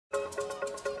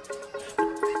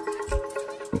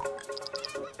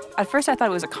At first I thought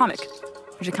it was a comic,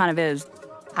 which it kind of is.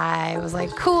 I was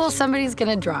like, cool, somebody's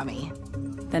gonna draw me.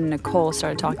 Then Nicole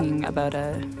started talking about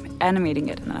animating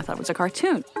it, and then I thought it was a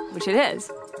cartoon, which it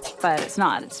is, but it's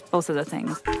not. It's both of the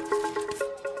things.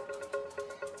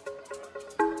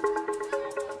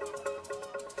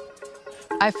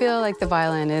 I feel like the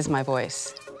violin is my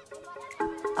voice.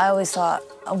 I always thought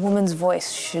a woman's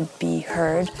voice should be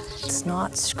heard. It's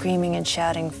not screaming and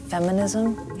shouting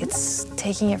feminism. It's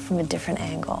taking it from a different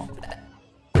angle.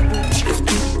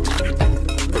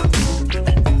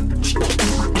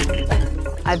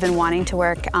 I've been wanting to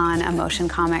work on a motion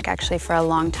comic actually for a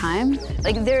long time.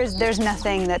 Like there's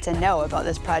nothing that's a no about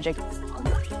this project.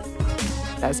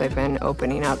 As I've been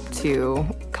opening up to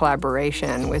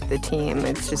collaboration with the team,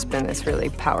 it's just been this really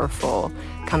powerful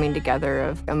coming together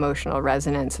of emotional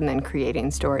resonance and then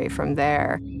creating story from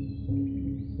there.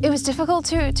 It was difficult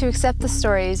to accept the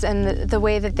stories and the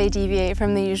way that they deviate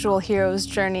from the usual hero's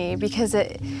journey because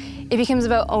it becomes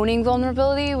about owning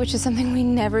vulnerability, which is something we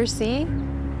never see.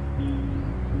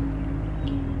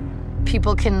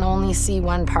 People can only see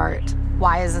one part.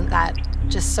 Why isn't that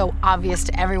just so obvious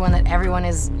to everyone that everyone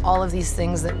is all of these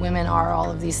things, that women are all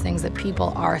of these things, that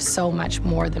people are so much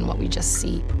more than what we just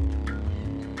see?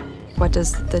 What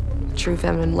does the true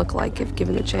feminine look like if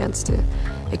given the chance to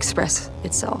express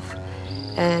itself?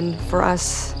 And for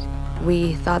us,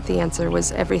 we thought the answer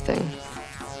was everything.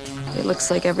 It looks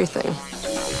like everything.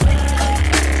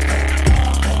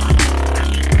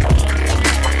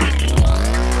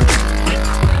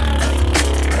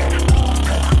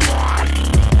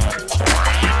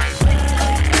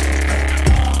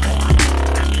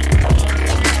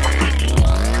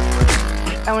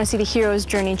 I want to see the hero's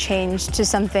journey change to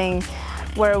something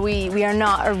where we are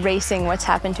not erasing what's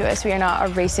happened to us. We are not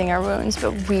erasing our wounds,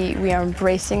 but we are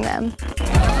embracing them.